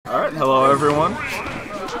Alright, hello everyone.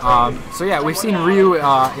 So yeah, we've seen Ryu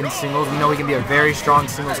in singles. We know he can be a very strong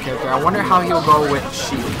singles character. I wonder how he'll go with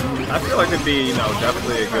Sheik. I feel like it'd be,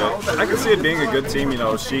 definitely a good. I can see it being a good team.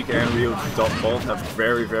 Sheik and Ryu both have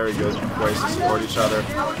very, very good ways to support each other.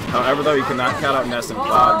 However, though, you cannot count out Ness and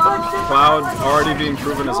Cloud. Cloud already being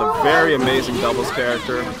proven as a very amazing doubles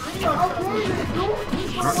character.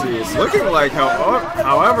 Let's see, it's looking like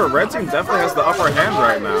however, Red Team definitely has the upper hand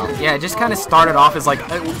right now. Yeah, it just kind of started off as like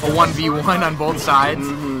a 1v1 on both sides.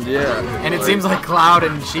 Yeah. And it seems like Cloud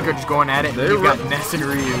and Sheik are just going at it, and you've got Ness and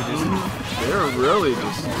Ryu. They're really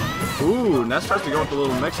just... Ooh, Ness tries to go with a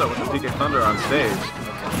little mix-up with the PK Thunder on stage.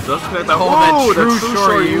 Just like that. Oh, the true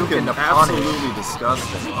Shoryuken, absolutely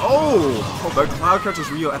disgusting. Oh, but Cloud catches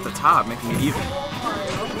Ryu at the top, making it even.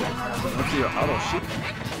 Look at your auto Sheik.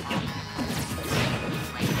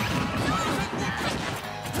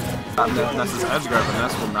 Ness's edge guard, but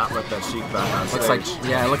Ness will not let that Sheik back on stage.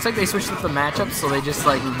 It looks like they switched up the matchup, so they just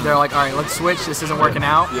they're like, all right, let's switch. This isn't working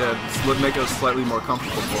out. Yeah, let's make it slightly more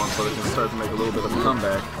comfortable for him, so they can start to make a little bit of a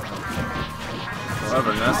comeback.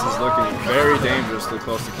 However, Ness is looking very dangerously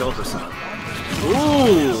close to kill percent.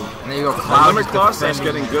 Ooh! And there you go, Cloud. Limit Claw Slash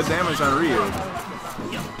getting good damage on Ryu.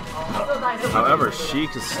 However,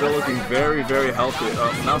 Sheik is still looking very, very healthy.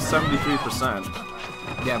 Now 73%.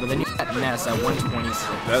 Yeah, but then you got Ness at 126.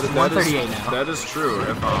 138 now. That is true.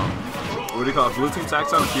 If what do you call it? Blue team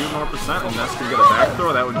tacks out a few more percent and Ness can get a back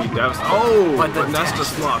throw, that would be devastating. Oh, but Ness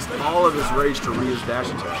just lost all of his rage to Ryu's dash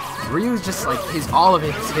attack. Ryu's just like all of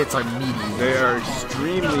his hits are meaty. They are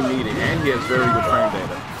extremely meaty, and he has very good frame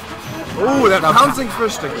data. Oh, that bouncing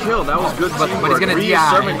fish to kill. That was good teamwork. But he's gonna Ryu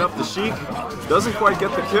serving up the Sheik. Doesn't quite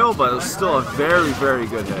get the kill, but it's still a very, very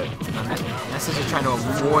good hit. Ness is just trying to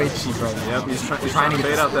avoid Sheik right now. Yep, he's trying to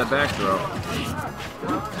bait out that back throw.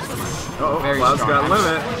 Uh-oh, very Cloud's strong. got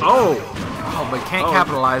limit. Oh! Oh, but can't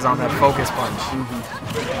capitalize on that focus punch.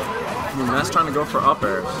 Ness trying to go for up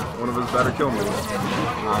airs, one of his better kill moves.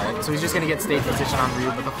 Alright, so he's just going to get stage position on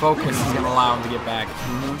Ryu, but the focus is going to allow him to get back.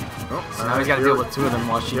 So now he's got to deal with two of them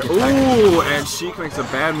while Sheik gets back. Ooh, and Sheik makes a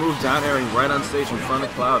bad move down airing right on stage in front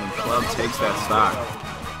of Cloud, and Cloud takes that stock.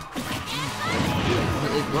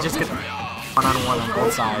 It just gets one-on-one on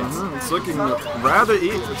both sides. It's looking rather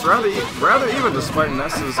even despite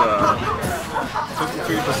Ness's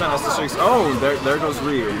 53% as the Sheik's. Oh, there goes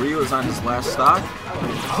Ryu. Ryu is on his last stock.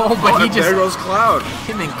 Oh, but there goes Cloud.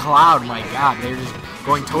 Him and Cloud, my God, they're just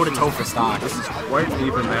going toe-to-toe for stock. This is quite an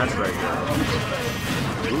even match right here.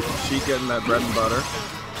 Ooh, Sheik getting that bread and butter.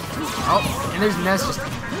 Oh, and there's Ness just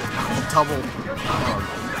double.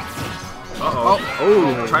 Oh,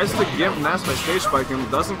 tries to give Ness by stage spiking,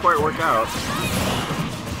 doesn't quite work out.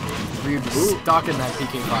 Ryu just stuck in that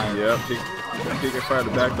PK fire. Yep, PK fire to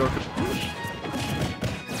back door.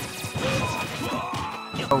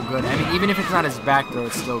 So good. I mean, even if it's not his back throw,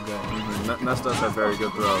 it's still good. Ness does have very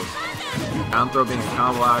good throws. Down throw being a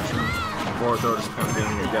combo action, forward throw just kind of being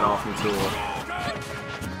a get off your tool.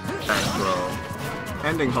 Back throw.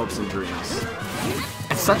 Ending hopes and dreams.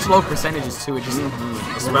 And such low percentages too, it just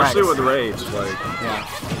especially with rage, yeah.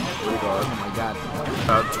 Oh my God.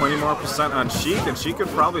 About 20% more on Sheik, and Sheik could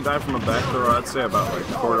probably die from a back throw. I'd say about a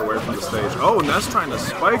quarter away from the stage. Oh, Ness trying to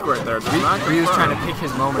spike right there. Ryu's trying to pick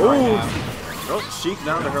his moment right now. Oh, Sheik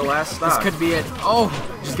down to her last stock. This could be it. Oh,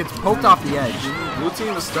 just gets poked off the edge. Blue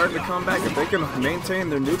team is starting to come back. If they can maintain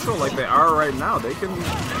their neutral like they are right now, they can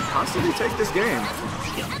possibly take this game.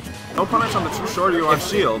 No punish on the true Shoryu on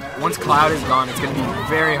shield. Once Cloud is gone, it's going to be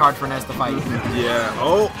very hard for Ness to fight. Yeah.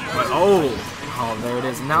 Oh, there it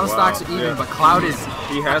is. Now the stocks are even, but Cloud is...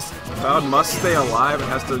 Cloud must stay alive and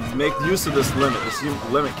has to make use of this limit. This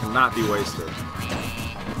limit cannot be wasted.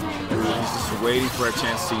 He's just waiting for a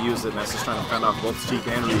chance to use it. Ness is trying to fend off both Sheik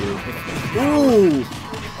and Ryu. Ooh!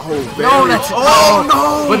 No!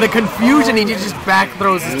 With the confusion, he just back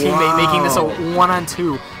throws his teammate, making this a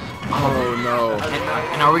 1-on-2. Oh no!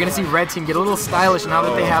 And are we gonna see Red Team get a little stylish now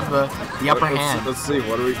that they have the upper hand? Let's see.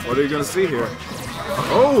 What are you gonna see here?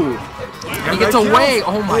 Oh! And he gets away.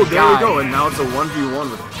 Oh my God! There we go. And now it's a 1v1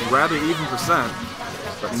 with rather even percent.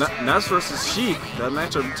 But Ness versus Sheik, that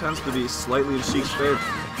matchup tends to be slightly in Sheik's favor.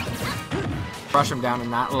 Rush him down and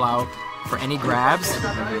not allow for any grabs.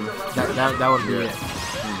 That would be it.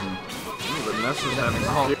 But Ness is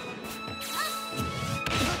having.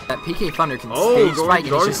 That PK Thunder can stage spike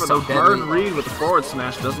and it's just so deadly. Hard read with the forward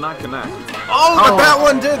smash does not connect. But that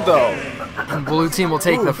one did though! And Blue Team will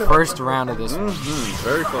take the first round of this one.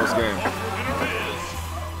 Very close game.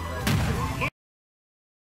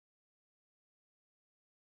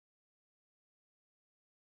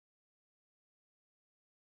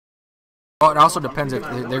 Well, it also depends if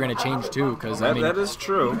they're going to change too, because I mean, that is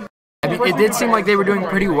true. I mean, it did seem like they were doing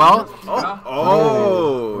pretty well.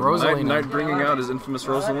 Rosalina. NiTe bringing out his infamous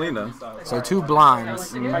Rosalina. So 2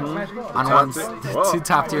 blondes on two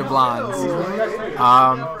top-tier blondes.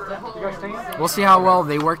 We'll see how well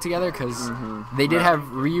they work together because they did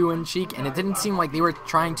have Ryu and Sheik, and it didn't seem like they were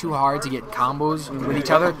trying too hard to get combos with each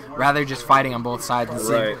other, rather just fighting on both sides. And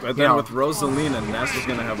right, but then with Rosalina, Ness is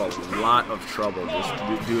going to have a lot of trouble just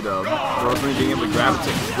due to Rosalina being able to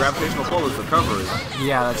gravitational pull his recovery.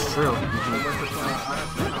 Yeah, that's true.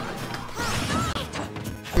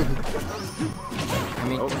 I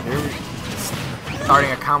mean,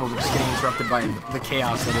 starting a combo but just getting interrupted by the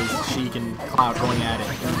chaos that is Sheik and Cloud going at it.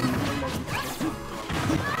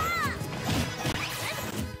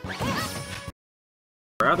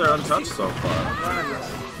 Rather untouched so far.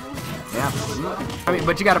 Yeah. I mean,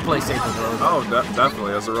 but you gotta play safe with Rosa. Oh,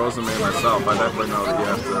 definitely. As a Rosa man myself, I definitely know that you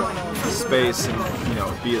have to space and,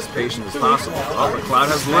 be as patient as possible. Oh, but Cloud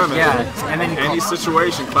has limit. Yeah, and then any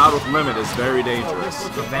situation, Cloud with limit is very dangerous.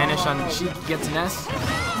 Vanish on Sheik gets Ness.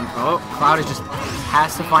 Oh, Cloud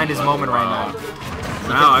has to find his moment right now.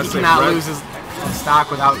 He cannot lose his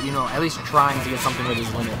stock without, at least trying to get something with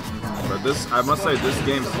his limit. But I must say, this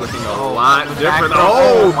game is looking a lot different.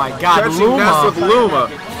 Oh my God, catching Ness with Luma.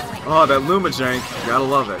 Oh, that Luma jank, gotta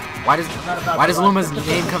love it. Why does Luma's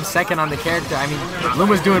name come second on the character? I mean,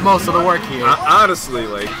 Luma's doing most of the work here. Honestly,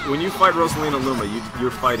 like, when you fight Rosalina Luma,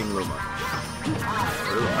 you're fighting Luma.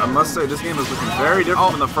 I must say, this game is looking very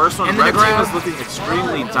different from the first one. Red team is looking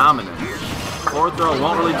extremely dominant. Forward throw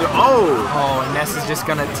won't really do. Oh, and Ness is just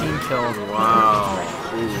gonna team kill. Wow.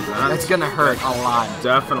 Ooh, that's gonna hurt a lot.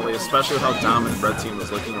 Definitely, especially with how dominant Red team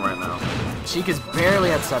is looking right now. Sheik is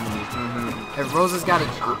barely at 70. If Rosa's got it.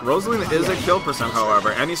 Rosalina is a kill percent,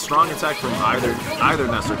 however. Any strong attack from either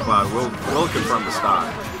Ness or Cloud will confirm the stock.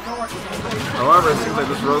 However, it seems like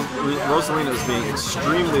this Rosalina is being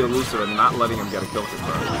extremely elusive and not letting him get a kill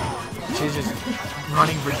confirmed. She's just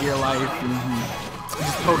running for dear life.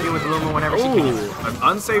 Just poking with Luma whenever she can. An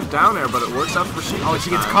unsafe down air, but it works out for Sheik. Oh, she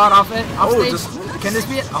gets caught off it? Can this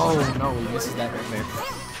be it? Oh, no, he misses that right there.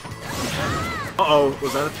 Uh-oh,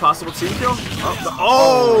 was that a possible team kill? Got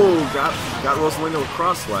Rosalina with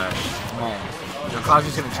cross slash. Cloud's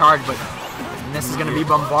just gonna charge, but Ness is gonna be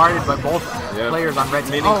bombarded by both players on Red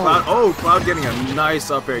team. Cloud getting a nice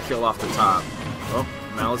up air kill off the top. Oh,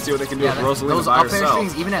 now let's see what they can do with Rosalina by herself. Those up air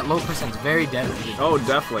strings, even at low percent, very deadly. Oh,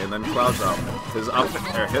 definitely, and then Cloud's up. His up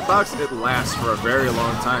air hitbox, it lasts for a very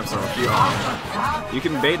long time, so if you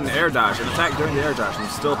can bait an air dodge and attack during the air dodge and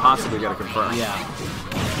still possibly get a confirm. Yeah.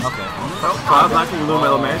 Okay. Oh, Cloud knocking Luma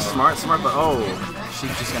LMA. Smart, but She's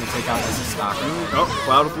just gonna take out Ness's stock. Oh,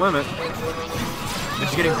 Cloud with limit. But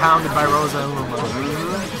she's getting pounded by Rosa and Luma.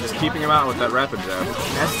 Just keeping him out with that rapid jab.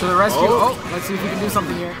 Ness to the rescue. Oh, let's see if we can do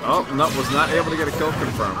something here. Oh, no, was not able to get a kill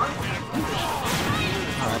confirmed.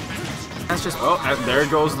 Alright. That's just. Oh, and there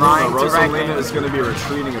goes Luma. Rosalina is going to be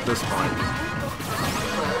retreating at this point.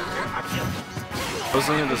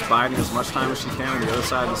 Rosalina just biding as much time as she can on the other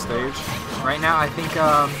side of the stage. Right now, I think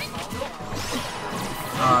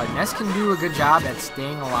Ness can do a good job at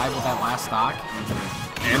staying alive with that last stock.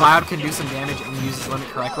 And Cloud can do some damage and use his limit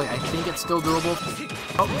correctly. I think it's still doable.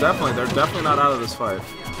 Oh, definitely. They're definitely not out of this fight.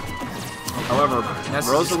 However,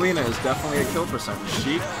 Rosalina is definitely a kill percent.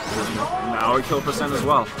 Sheik is now a kill percent as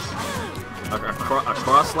well. A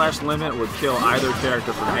cross slash limit would kill either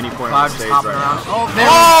character from any point on the stage right now. Oh,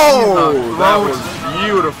 that was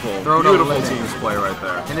beautiful. Beautiful team's play right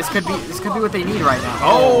there. And this could be what they need right now.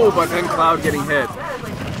 Oh, but then Cloud getting hit.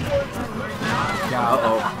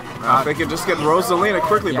 Yeah. If they can just get Rosalina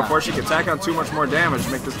quickly before she can tack on too much more damage,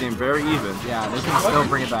 make this game very even. Yeah, they can still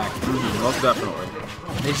bring it back. Most definitely.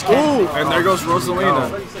 They just can't. And there goes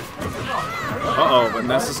Rosalina. But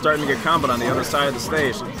Ness is starting to get comboed on the other side of the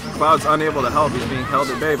stage. Cloud's unable to help. He's being held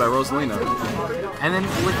at bay by Rosalina. And then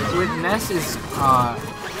with Ness's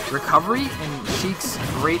recovery and Sheik's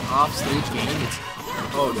great off-stage game,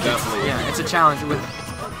 definitely. Yeah, it's a challenge.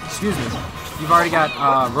 Excuse me. You've already got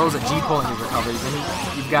Rosa G-pulling his recoveries, and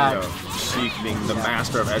you've got Sheik being the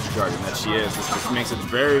master of edge guarding that she is. This makes it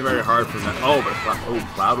very, very hard for them.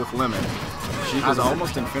 Cloud with limit. Sheik is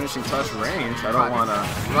almost in finishing touch range. I don't want to.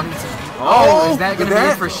 Is that going to be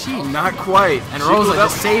it for Sheik? Not quite. And Rosa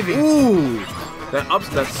just saving. Ooh! That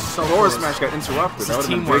forward smash got interrupted. That would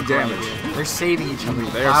have been big damage. They're saving each other.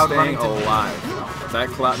 They are staying alive.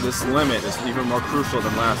 This limit is even more crucial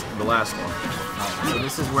than the last one. So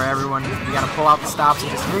this is where you gotta pull out the stops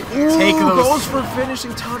and just take those. Goes for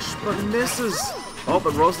finishing touch, but misses. Oh,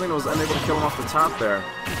 but Rosalina was unable to kill him off the top there.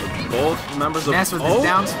 Both members of Ness with the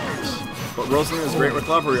down smash. But Rosalina's great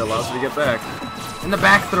recovery allows her to get back. And the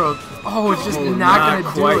back throw. Oh, it's just not going to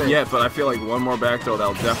do quite it. yet, but I feel like one more back throw,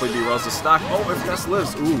 that'll definitely be Rosa's stock. Oh, if Ness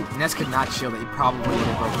lives. Ooh. Ness could not shield it. He probably would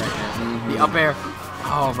have broke right there. The up air.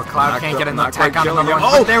 Oh, but Cloud can't get enough attack on another one.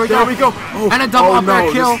 Oh, there we go. Oh, and a double up air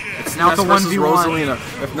no, kill. It's now it's a 1v1. Rosalina.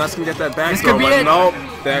 If Ness can get that back This throw, could be but it. nope.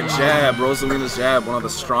 That jab, Rosalina's jab, one of the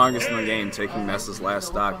strongest in the game, taking Ness's last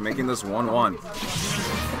stock, making this 1-1.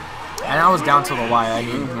 And I was down to the wire. I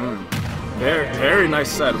mean, Very nice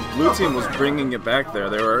set. Blue team was bringing it back there.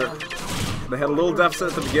 They had a little deficit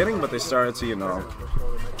at the beginning, but they started to, you know,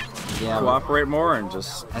 cooperate more and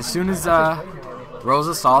just. As soon as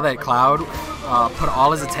Rosa saw that Cloud put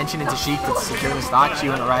all his attention into Sheik to secure the stock, she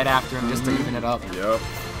went right after him just to even it up. Yep.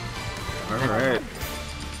 All right.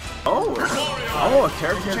 Oh, a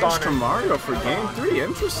character change to Mario for game 3.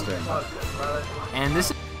 Interesting. And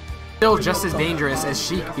this is still just as dangerous as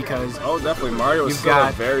Sheik because definitely Mario is still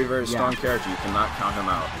a very strong character. You cannot count him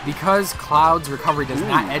out. Because Cloud's recovery does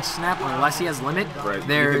not edge snap unless he has limit. Right.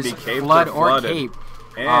 There's He can be caped flood or cape.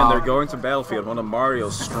 And they're going to Battlefield, one of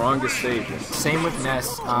Mario's strongest stages. Same with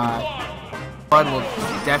Ness. Flood will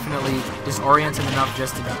definitely disorient him enough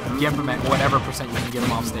just to give him at whatever percent you can get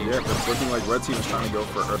him off stage. Yeah, but it's looking like Red Team is trying to go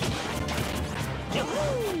for Earth.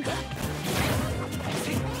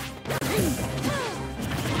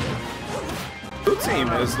 Blue Team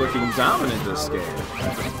is looking dominant this game.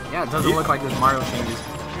 Yeah, it doesn't look like this Mario change is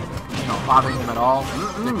bothering them at all.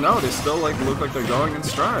 No, they still look like they're going in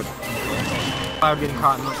stride. Cloud getting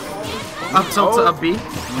caught in up tilt to up B.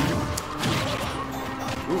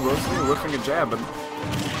 Ooh, Rosalina whiffing a jab, but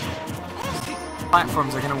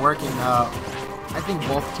platforms are going to work in, I think,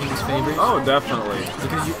 both teams' favor. Oh, definitely.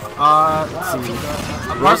 Because you, let's see.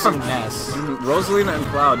 Apart from Ness, Rosalina and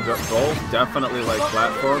Cloud both definitely like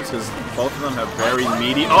platforms because both of them have very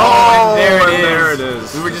meaty. Oh, and there it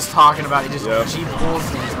is. We were just talking about it. Just she pulls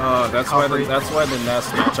things. That's why the Ness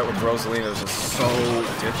matchup with Rosalina is just so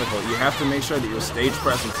difficult. You have to make sure that your stage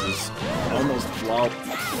presence is almost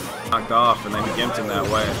knocked off, and then you gimped in that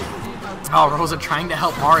way. Oh, Rosa trying to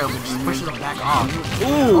help Mario, but just pushes him back off.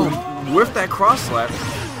 Ooh, with that cross slap.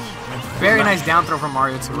 Very nice down throw from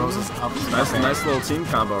Mario to Rosa's up. Nice little team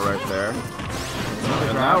combo right there.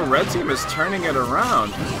 And now Red Team is turning it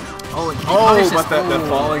around. But that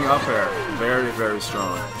falling up air, very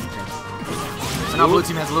strong. So now Blue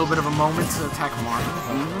Team has a little bit of a moment to attack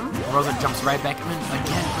Mario. Rosa jumps right back in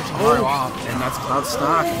again, pushing Mario off. And that's Cloud's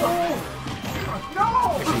stock.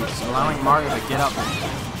 Just allowing Mario to get up.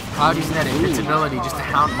 Cloud using that invincibility just to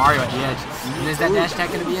hound Mario at the edge. And is that dash attack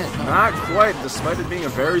going to be it? Not quite. Despite it being a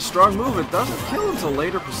very strong move, it doesn't kill until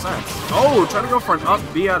later percent. Oh, trying to go for an up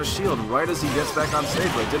B out of shield right as he gets back on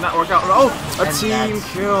stage, but it did not work out. Oh, a team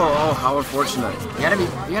kill. Oh, how unfortunate.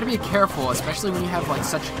 You gotta be careful, especially when you have like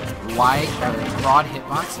such wide, broad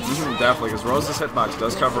hitbox. Definitely, because Rosa's hitbox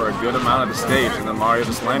does cover a good amount of the stage, and then Mario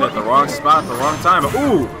just landed at the wrong spot at the wrong time.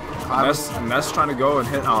 Ooh! Ness trying to go and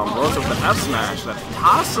hit Rosa with an F smash that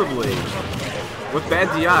possibly, with bad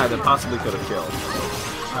DI, that possibly could have killed.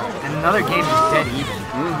 And another game is dead even.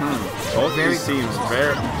 Both these teams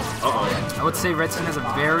very. I would say Red Team has a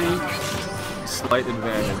very slight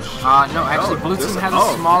advantage. No, actually, Blue Team has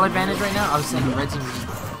a small advantage right now. I was saying Red Team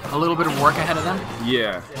a little bit of work ahead of them.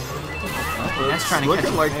 Yeah. That's trying to looking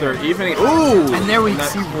catch like they're evening. Ooh! And there we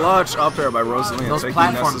see clutch up there by Rosalina. Those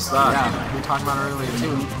platforms, we were talking about earlier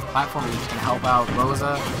too. Platforms are just gonna help out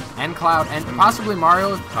Rosa and Cloud and possibly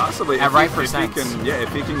Mario. Possibly at right percent.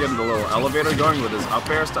 If he can get the little elevator going with his up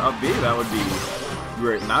airs to up B, that would be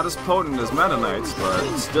great. Not as potent as Meta Knights,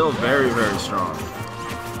 but still very strong.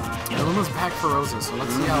 And Luna's back for Rosa, so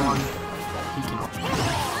let's see how long he can.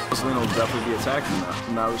 Rosalina will definitely be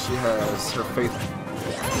attacking now that she has her faith.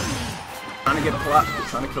 Trying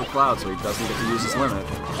to kill Cloud so he doesn't get to use his limit.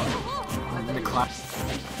 And then the Cloud.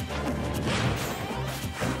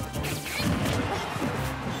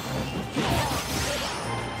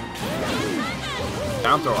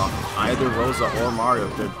 Down throw off either Rosa or Mario.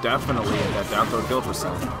 They're definitely at that down throw kill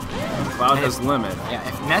percent. Cloud has limit. Yeah,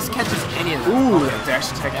 if Ness catches any of them. Ooh, that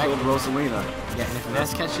dash attack killed Rosalina. Yeah, and if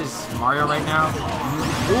Ness catches Mario right now.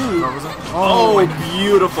 Rosa. Oh,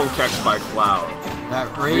 beautiful catch by Cloud. That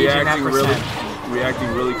rage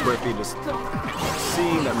reacting really quickly, just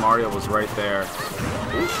seeing that Mario was right there.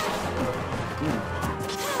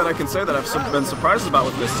 What I can say that I've been surprised about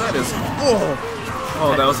with this set is,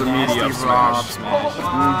 that was a medium smash.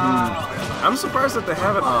 I'm surprised that they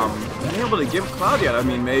haven't been able to give Cloud yet. I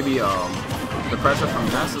mean, maybe the pressure from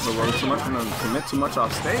Ness is a little too much for them to commit too much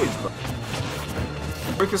off stage, but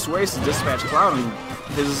quickest ways to dispatch Cloud, and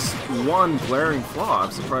his one glaring flaw.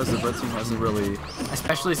 I'm surprised the red team hasn't really...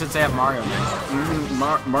 Especially since they have Mario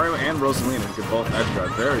now. Mario and Rosalina, who could both edge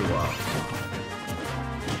guard very well.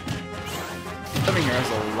 Living here has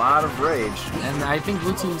a lot of rage. And I think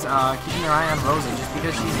blue team's keeping their eye on Rosa just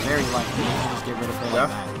because she's very light. You can just get rid of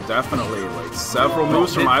her. Definitely, like several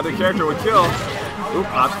moves from either character would kill. Oop,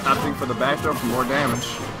 opting for the backdoor for more damage.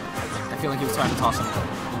 I feel like he was trying to toss him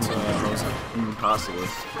into Rosa. Possibly.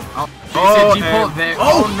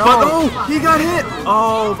 No! He got hit!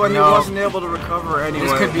 Oh, but he wasn't able to recover anyway.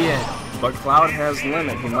 This could be it. But Cloud has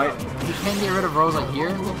limit. He can get rid of Rosa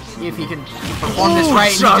here if he can perform this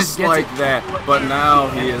right. Just, and he just gets like that. But now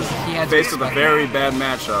he is faced with a very bad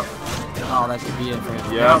matchup. Oh, that could be it for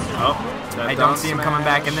him. Yeah. I don't see him coming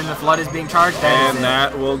back, and then the flood is being charged. And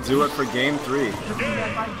that will do it for game 3.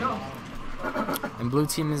 And blue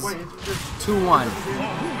team is 2-1.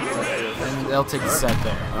 And they'll take the set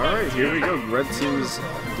there. Alright, here we go. Red team is...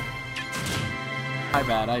 My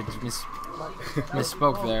bad, I just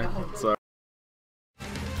misspoke there. Sorry.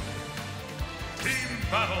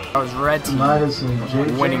 That was red team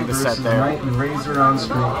winning the set there. I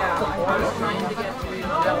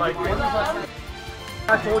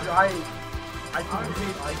told you, I